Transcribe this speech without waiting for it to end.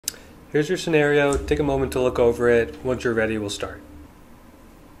Here's your scenario. Take a moment to look over it. Once you're ready, we'll start.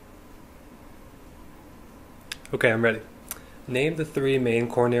 Okay, I'm ready. Name the three main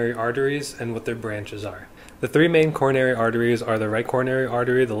coronary arteries and what their branches are. The three main coronary arteries are the right coronary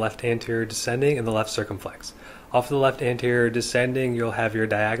artery, the left anterior descending, and the left circumflex. Off the left anterior descending, you'll have your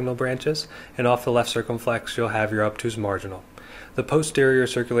diagonal branches, and off the left circumflex, you'll have your obtuse marginal. The posterior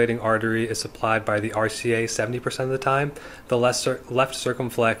circulating artery is supplied by the RCA 70% of the time, the left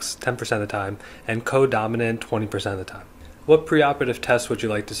circumflex 10% of the time, and co-dominant 20% of the time. What preoperative tests would you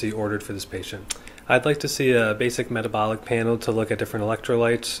like to see ordered for this patient? I'd like to see a basic metabolic panel to look at different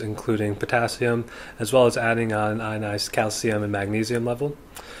electrolytes, including potassium, as well as adding on ionized calcium and magnesium level.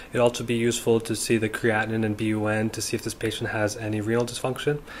 It'd also be useful to see the creatinine and BUN to see if this patient has any renal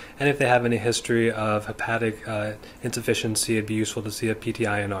dysfunction, and if they have any history of hepatic insufficiency, it'd be useful to see a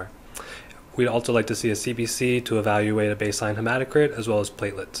PTINR. We'd also like to see a CBC to evaluate a baseline hematocrit as well as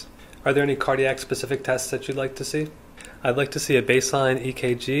platelets. Are there any cardiac specific tests that you'd like to see? I'd like to see a baseline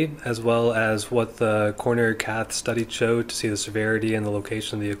EKG as well as what the coronary cath study showed to see the severity and the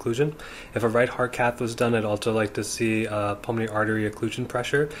location of the occlusion. If a right heart cath was done, I'd also like to see pulmonary artery occlusion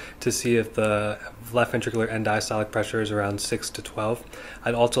pressure to see if the left ventricular end diastolic pressure is around 6 to 12.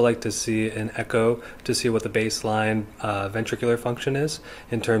 I'd also like to see an echo to see what the baseline ventricular function is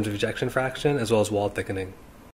in terms of ejection fraction as well as wall thickening.